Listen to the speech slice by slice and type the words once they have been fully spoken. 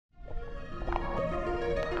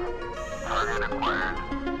required.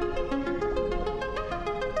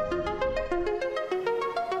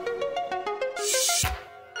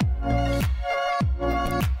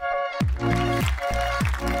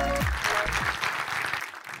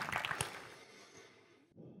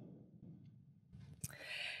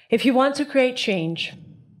 If you want to create change,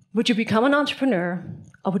 would you become an entrepreneur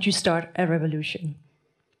or would you start a revolution?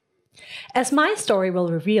 As my story will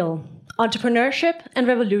reveal, entrepreneurship and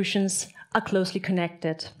revolutions are closely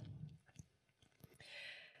connected.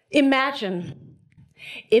 Imagine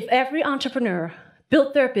if every entrepreneur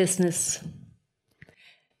built their business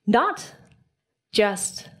not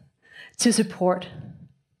just to support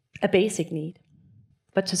a basic need,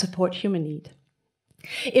 but to support human need.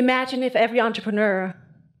 Imagine if every entrepreneur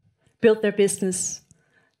built their business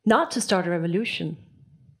not to start a revolution,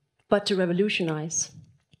 but to revolutionize.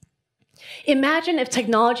 Imagine if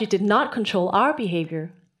technology did not control our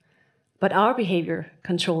behavior, but our behavior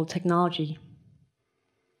controlled technology.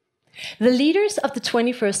 The leaders of the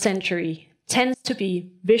 21st century tend to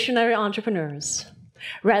be visionary entrepreneurs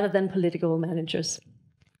rather than political managers.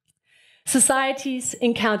 Societies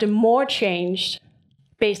encounter more change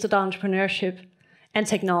based on entrepreneurship and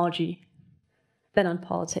technology than on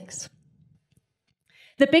politics.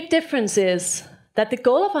 The big difference is that the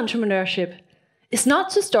goal of entrepreneurship is not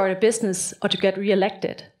to start a business or to get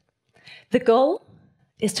re-elected. The goal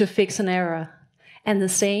is to fix an error, and the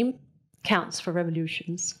same counts for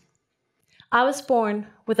revolutions. I was born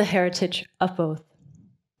with a heritage of both.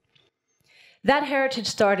 That heritage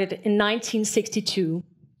started in 1962,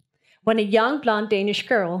 when a young blonde Danish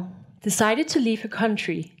girl decided to leave her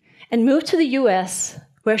country and move to the US,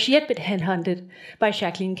 where she had been headhunted by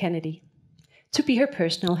Jacqueline Kennedy to be her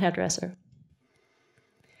personal hairdresser.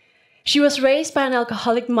 She was raised by an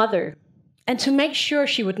alcoholic mother, and to make sure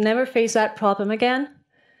she would never face that problem again,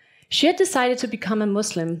 she had decided to become a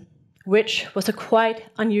Muslim, which was a quite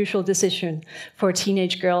unusual decision for a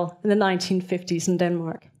teenage girl in the 1950s in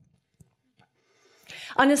Denmark.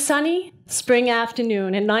 On a sunny spring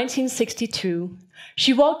afternoon in 1962,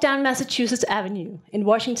 she walked down Massachusetts Avenue in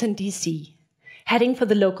Washington, D.C., heading for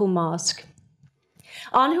the local mosque.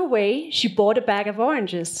 On her way, she bought a bag of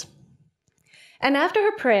oranges. And after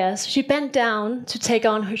her prayers, she bent down to take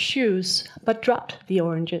on her shoes, but dropped the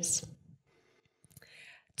oranges.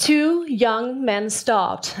 Two young men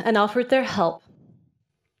stopped and offered their help.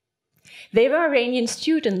 They were Iranian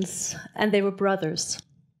students, and they were brothers.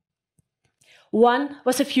 One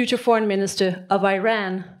was a future foreign minister of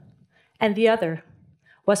Iran, and the other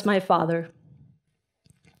was my father.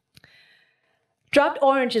 Dropped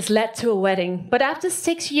oranges led to a wedding, but after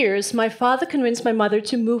 6 years, my father convinced my mother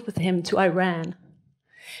to move with him to Iran.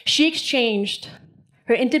 She exchanged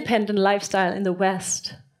her independent lifestyle in the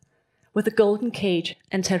West with the golden cage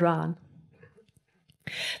and Tehran.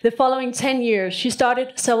 The following 10 years, she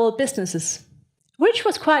started several businesses, which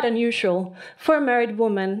was quite unusual for a married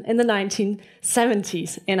woman in the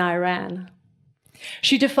 1970s in Iran.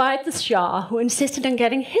 She defied the Shah, who insisted on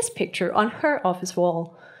getting his picture on her office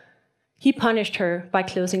wall. He punished her by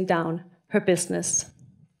closing down her business.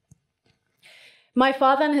 My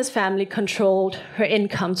father and his family controlled her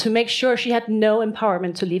income to make sure she had no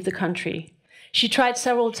empowerment to leave the country. She tried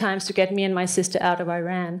several times to get me and my sister out of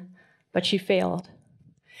Iran, but she failed.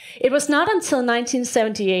 It was not until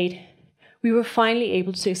 1978 we were finally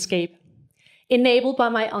able to escape, enabled by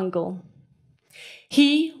my uncle.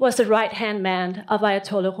 He was the right-hand man of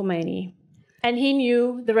Ayatollah Khomeini, and he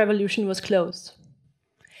knew the revolution was close.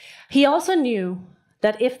 He also knew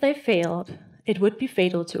that if they failed, it would be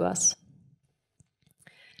fatal to us.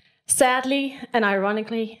 Sadly and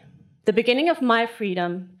ironically, the beginning of my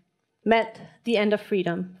freedom meant the end of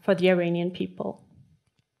freedom for the Iranian people.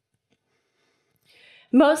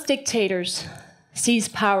 Most dictators seize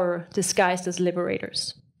power disguised as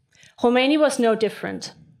liberators. Khomeini was no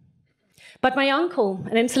different. But my uncle,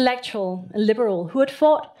 an intellectual and liberal who had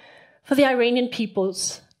fought for the Iranian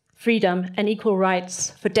people's freedom and equal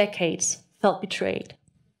rights for decades, felt betrayed.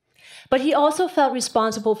 But he also felt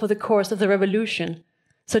responsible for the course of the revolution,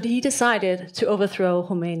 so he decided to overthrow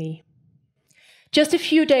Khomeini. Just a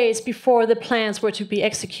few days before the plans were to be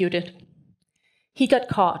executed, he got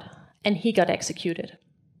caught and he got executed.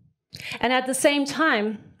 And at the same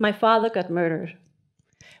time, my father got murdered.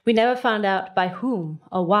 We never found out by whom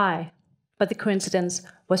or why, but the coincidence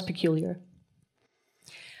was peculiar.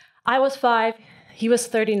 I was 5, he was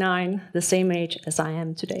 39, the same age as I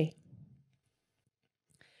am today.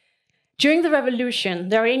 During the revolution,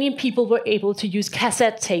 the Iranian people were able to use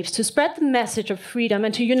cassette tapes to spread the message of freedom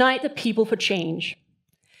and to unite the people for change.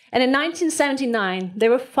 And in 1979, they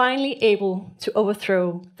were finally able to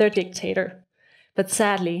overthrow their dictator. But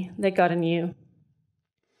sadly, they got a new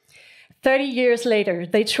 30 years later,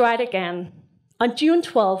 they tried again. On June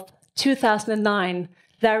 12, 2009,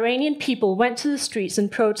 the Iranian people went to the streets in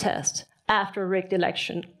protest after a rigged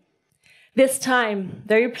election. This time,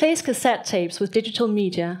 they replaced cassette tapes with digital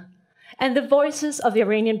media, and the voices of the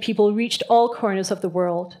Iranian people reached all corners of the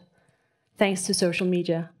world, thanks to social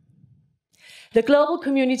media. The global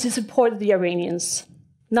community supported the Iranians,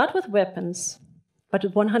 not with weapons, but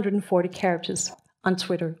with 140 characters on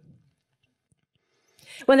Twitter.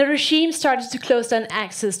 When the regime started to close down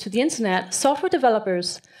access to the internet, software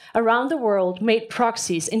developers around the world made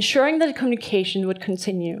proxies, ensuring that the communication would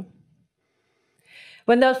continue.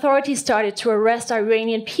 When the authorities started to arrest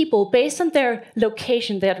Iranian people based on their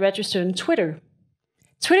location they had registered on Twitter,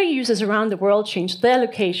 Twitter users around the world changed their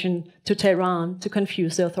location to Tehran to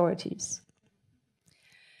confuse the authorities.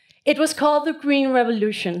 It was called the Green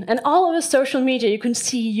Revolution, and all over social media you can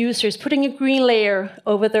see users putting a green layer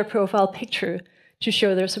over their profile picture to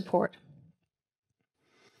show their support.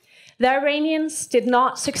 The Iranians did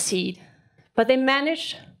not succeed, but they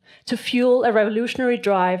managed to fuel a revolutionary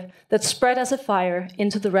drive that spread as a fire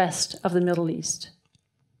into the rest of the Middle East.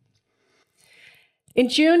 In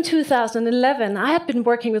June 2011, I had been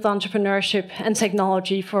working with entrepreneurship and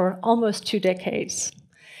technology for almost 2 decades.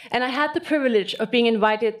 And I had the privilege of being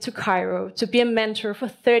invited to Cairo to be a mentor for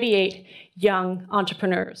 38 young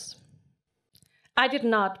entrepreneurs. I did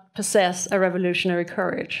not possess a revolutionary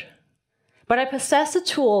courage, but I possessed the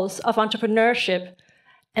tools of entrepreneurship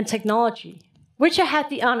and technology, which I had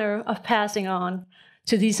the honor of passing on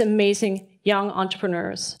to these amazing young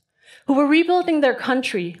entrepreneurs who were rebuilding their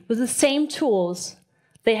country with the same tools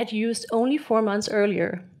they had used only 4 months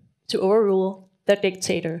earlier to overrule their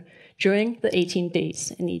dictator during the 18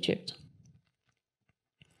 days in Egypt.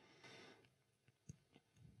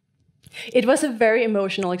 It was a very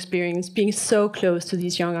emotional experience being so close to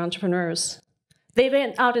these young entrepreneurs. They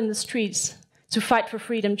went out in the streets to fight for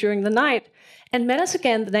freedom during the night and met us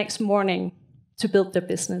again the next morning to build their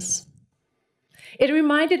business. It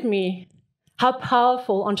reminded me how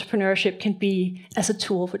powerful entrepreneurship can be as a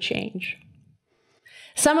tool for change.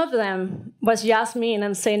 Some of them was Yasmin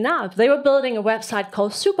and Zainab. They were building a website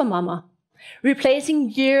called Supermama,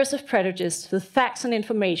 replacing years of prejudice with facts and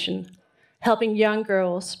information, helping young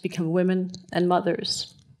girls become women and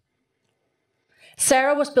mothers.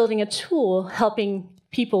 Sarah was building a tool helping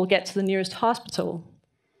people get to the nearest hospital.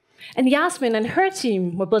 And Yasmin and her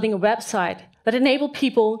team were building a website that enabled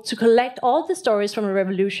people to collect all the stories from a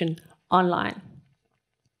revolution online.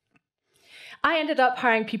 I ended up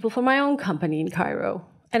hiring people for my own company in Cairo,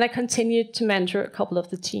 and I continued to mentor a couple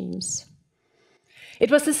of the teams.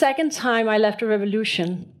 It was the second time I left a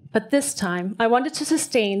revolution, but this time I wanted to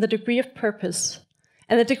sustain the degree of purpose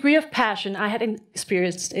and the degree of passion I had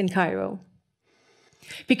experienced in Cairo.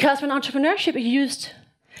 Because when entrepreneurship is used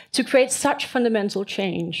to create such fundamental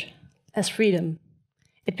change as freedom,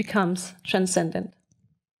 it becomes transcendent.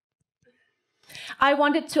 I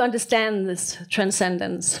wanted to understand this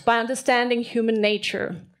transcendence by understanding human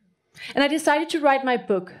nature. And I decided to write my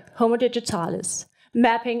book, Homo Digitalis,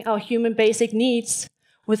 mapping our human basic needs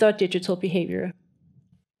with our digital behavior.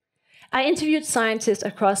 I interviewed scientists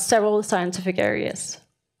across several scientific areas,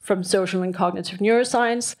 from social and cognitive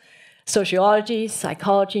neuroscience, sociology,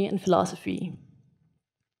 psychology, and philosophy.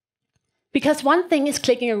 Because one thing is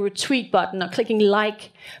clicking a retweet button or clicking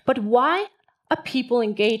like, but why are people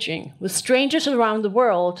engaging with strangers around the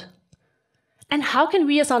world? And how can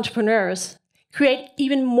we as entrepreneurs create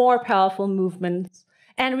even more powerful movements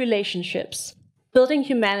and relationships, building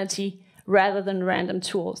humanity rather than random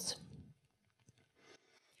tools?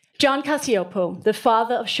 John Cacioppo, the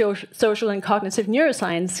father of social and cognitive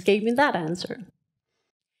neuroscience, gave me that answer.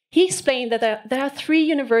 He explained that there are 3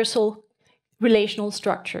 universal relational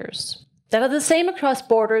structures that are the same across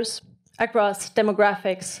borders, across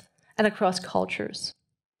demographics, and across cultures.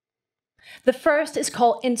 The first is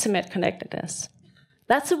called intimate connectedness.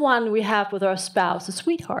 That's the one we have with our spouse, a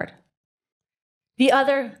sweetheart. The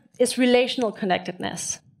other is relational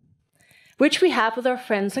connectedness, which we have with our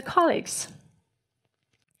friends or colleagues.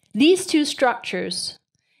 These 2 structures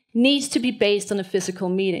need to be based on a physical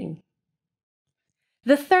meeting.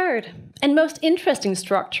 The third and most interesting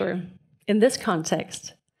structure in this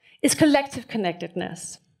context is collective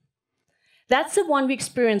connectedness. That's the one we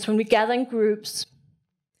experience when we gather in groups,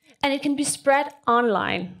 and it can be spread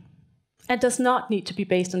online and does not need to be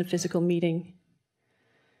based on a physical meeting.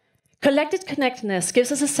 Collective connectedness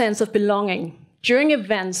gives us a sense of belonging during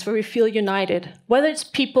events where we feel united, whether it's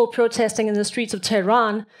people protesting in the streets of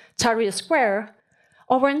Tehran, Tahrir Square,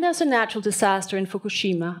 or when there's a natural disaster in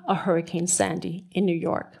Fukushima or Hurricane Sandy in New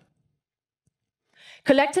York.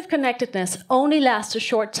 Collective connectedness only lasts a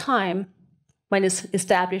short time when it's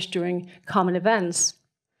established during common events,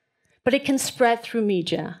 but it can spread through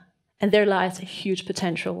media, and there lies a huge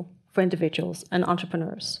potential for individuals and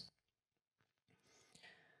entrepreneurs.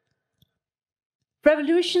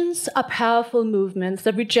 Revolutions are powerful movements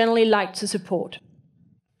that we generally like to support.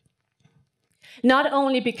 Not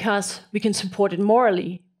only because we can support it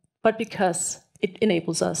morally, but because it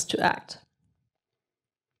enables us to act.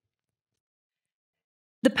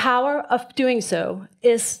 The power of doing so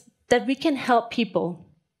is that we can help people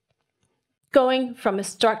going from a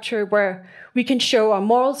structure where we can show our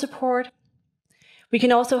moral support. We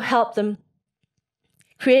can also help them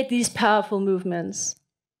create these powerful movements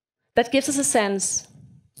that gives us a sense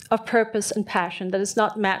of purpose and passion that is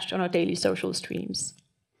not matched on our daily social streams.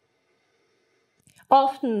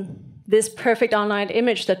 Often, this perfect online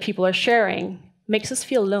image that people are sharing makes us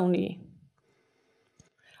feel lonely,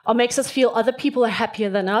 or makes us feel other people are happier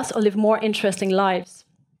than us or live more interesting lives.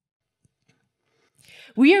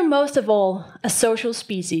 We are most of all a social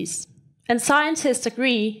species, and scientists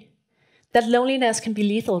agree that loneliness can be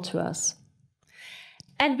lethal to us.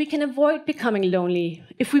 And we can avoid becoming lonely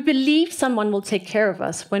if we believe someone will take care of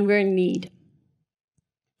us when we're in need.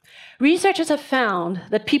 Researchers have found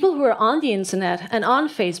that people who are on the internet and on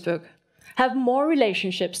Facebook have more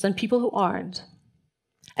relationships than people who aren't.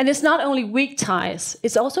 And it's not only weak ties,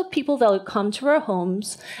 it's also people that will come to our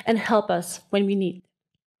homes and help us when we need.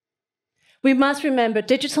 We must remember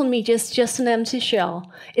digital media is just an empty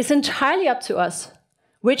shell. It's entirely up to us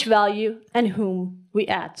which value and whom we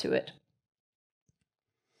add to it.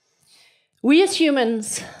 We as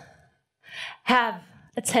humans have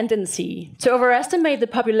a tendency to overestimate the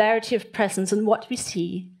popularity of presence and what we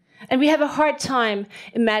see, and we have a hard time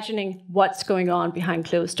imagining what's going on behind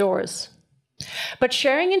closed doors. But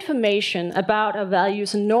sharing information about our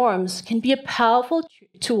values and norms can be a powerful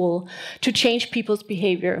tool to change people's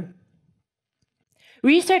behavior.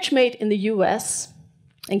 Research made in the US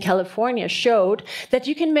and California showed that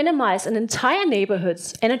you can minimize an entire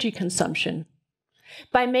neighborhood's energy consumption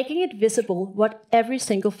by making it visible what every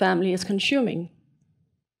single family is consuming.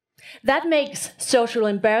 That makes social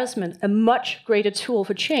embarrassment a much greater tool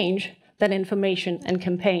for change than information and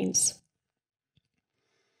campaigns.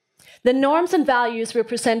 The norms and values we're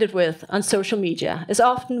presented with on social media is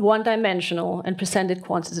often one-dimensional and presented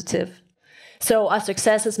quantitative. So our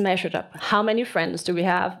success is measured up. How many friends do we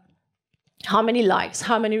have? How many likes?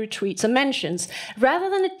 How many retweets or mentions? Rather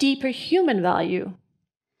than a deeper human value.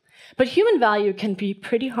 But human value can be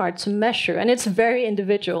pretty hard to measure, and it's very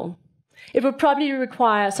individual. It would probably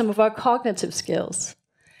require some of our cognitive skills.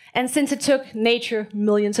 And since it took nature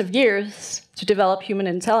millions of years to develop human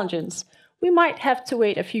intelligence, we might have to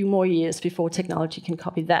wait a few more years before technology can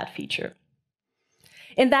copy that feature.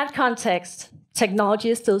 In that context, technology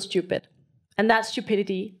is still stupid, and that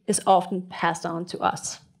stupidity is often passed on to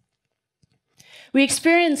us. We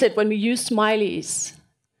experience it when we use smileys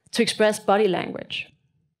to express body language.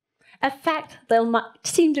 A fact that might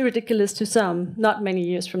seem ridiculous to some not many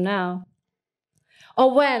years from now.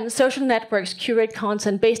 Or when social networks curate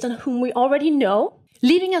content based on whom we already know,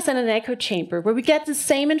 leaving us in an echo chamber where we get the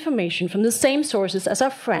same information from the same sources as our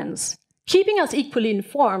friends, keeping us equally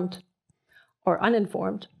informed or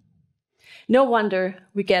uninformed. No wonder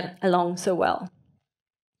we get along so well.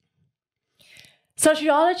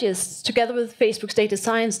 Sociologists, together with Facebook's data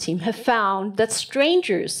science team, have found that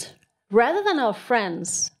strangers, rather than our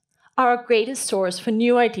friends, are our greatest source for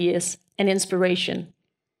new ideas and inspiration.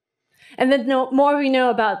 And the more we know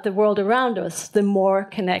about the world around us, the more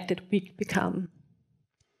connected we become.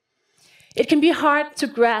 It can be hard to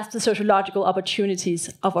grasp the sociological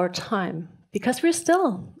opportunities of our time, because we're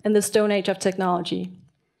still in the stone age of technology.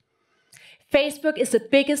 Facebook is the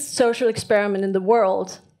biggest social experiment in the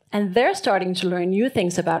world, and they're starting to learn new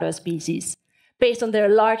things about our species, based on their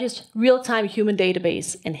largest real-time human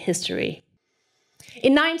database in history.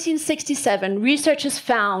 In 1967, researchers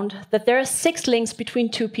found that there are 6 links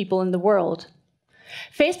between 2 people in the world.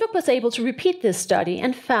 Facebook was able to repeat this study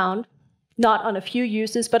and found, not on a few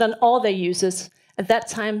users, but on all their users, at that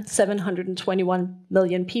time 721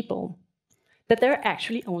 million people, that there are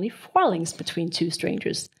actually only 4 links between 2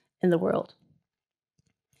 strangers in the world.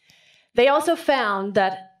 They also found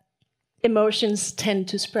that emotions tend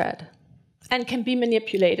to spread and can be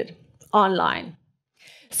manipulated online.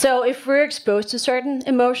 So if we're exposed to certain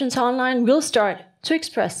emotions online, we'll start to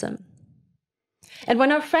express them. And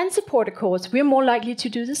when our friends support a cause, we're more likely to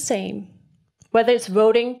do the same, whether it's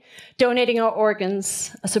voting, donating our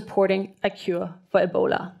organs, or supporting a cure for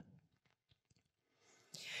Ebola.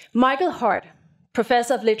 Michael Hart,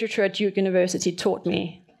 professor of literature at Duke University, taught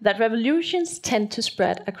me that revolutions tend to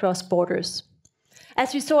spread across borders,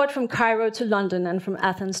 as we saw it from Cairo to London and from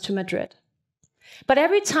Athens to Madrid. But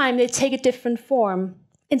every time they take a different form,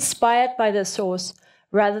 inspired by their source,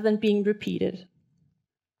 rather than being repeated.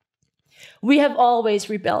 We have always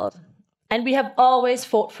rebelled, and we have always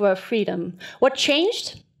fought for our freedom. What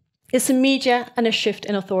changed is the media and a shift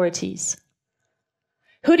in authorities.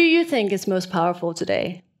 Who do you think is most powerful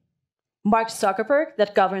today? Mark Zuckerberg,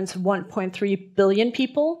 that governs 1.3 billion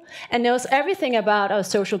people and knows everything about our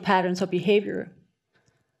social patterns or behavior?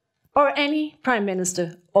 Or any prime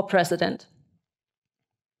minister or president?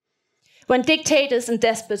 When dictators and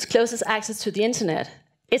despots close access to the internet,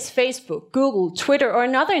 it's Facebook, Google, Twitter, or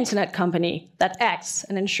another internet company that acts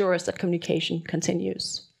and ensures that communication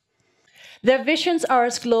continues. Their visions are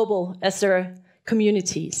as global as their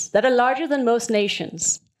communities that are larger than most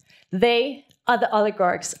nations. They are the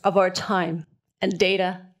oligarchs of our time, and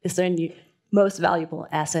data is their most valuable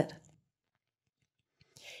asset.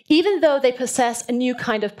 Even though they possess a new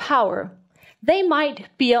kind of power, they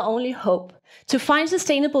might be our only hope to find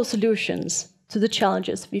sustainable solutions to the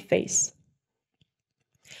challenges we face.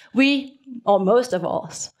 We, or most of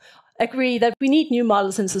us, agree that we need new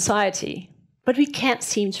models in society, but we can't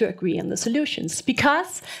seem to agree on the solutions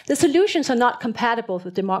because the solutions are not compatible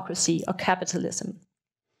with democracy or capitalism.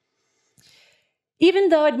 Even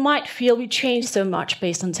though it might feel we change so much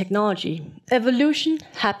based on technology, evolution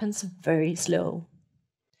happens very slow.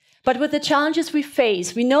 But with the challenges we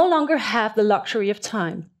face, we no longer have the luxury of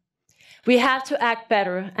time. We have to act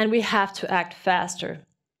better, and we have to act faster.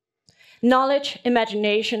 Knowledge,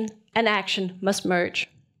 imagination, and action must merge.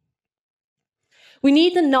 We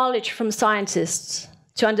need the knowledge from scientists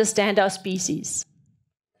to understand our species.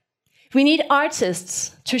 We need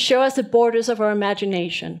artists to show us the borders of our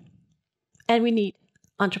imagination. And we need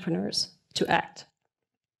entrepreneurs to act.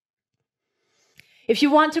 If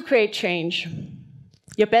you want to create change,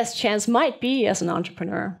 your best chance might be as an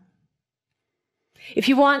entrepreneur. If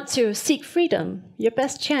you want to seek freedom, your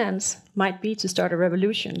best chance might be to start a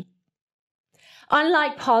revolution.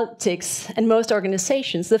 Unlike politics and most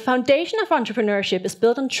organizations, the foundation of entrepreneurship is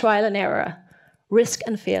built on trial and error, risk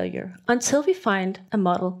and failure, until we find a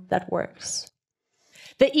model that works.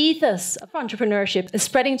 The ethos of entrepreneurship is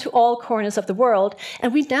spreading to all corners of the world,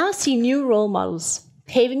 and we now see new role models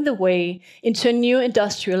paving the way into a new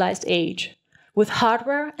industrialized age, with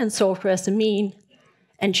hardware and software as the mean,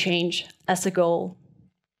 and change as the goal.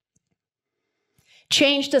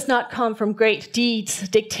 Change does not come from great deeds,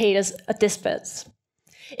 dictators, or despots.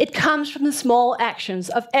 It comes from the small actions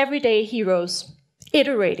of everyday heroes,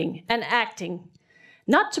 iterating and acting,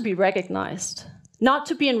 not to be recognized, not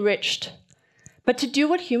to be enriched, but to do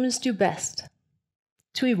what humans do best,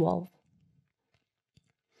 to evolve.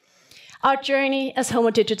 Our journey as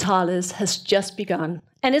homo digitalis has just begun,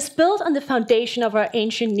 and is built on the foundation of our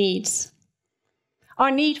ancient needs.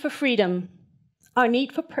 Our need for freedom, our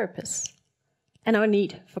need for purpose, and our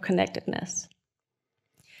need for connectedness.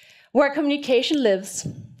 Where communication lives,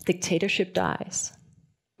 dictatorship dies.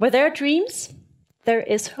 Where there are dreams, there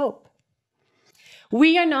is hope.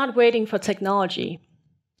 We are not waiting for technology.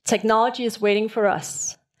 Technology is waiting for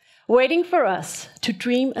us to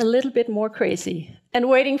dream a little bit more crazy, and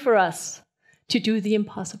waiting for us to do the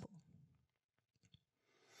impossible.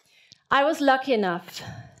 I was lucky enough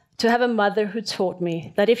to have a mother who taught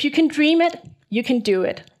me that if you can dream it, you can do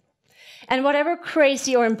it. And whatever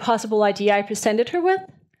crazy or impossible idea I presented her with,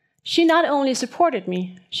 she not only supported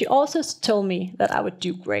me, she also told me that I would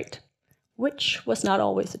do great, which was not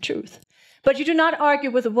always the truth. But you do not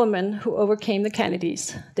argue with a woman who overcame the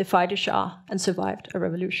Kennedys, defied the Shah, and survived a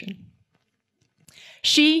revolution.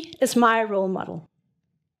 She is my role model.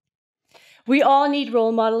 We all need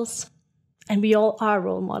role models, and we all are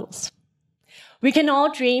role models. We can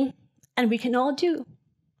all dream, and we can all do.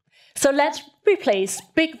 So let's replace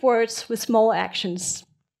big words with small actions.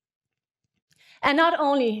 And not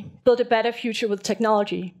only build a better future with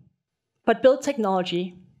technology, but build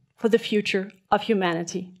technology for the future of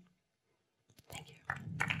humanity.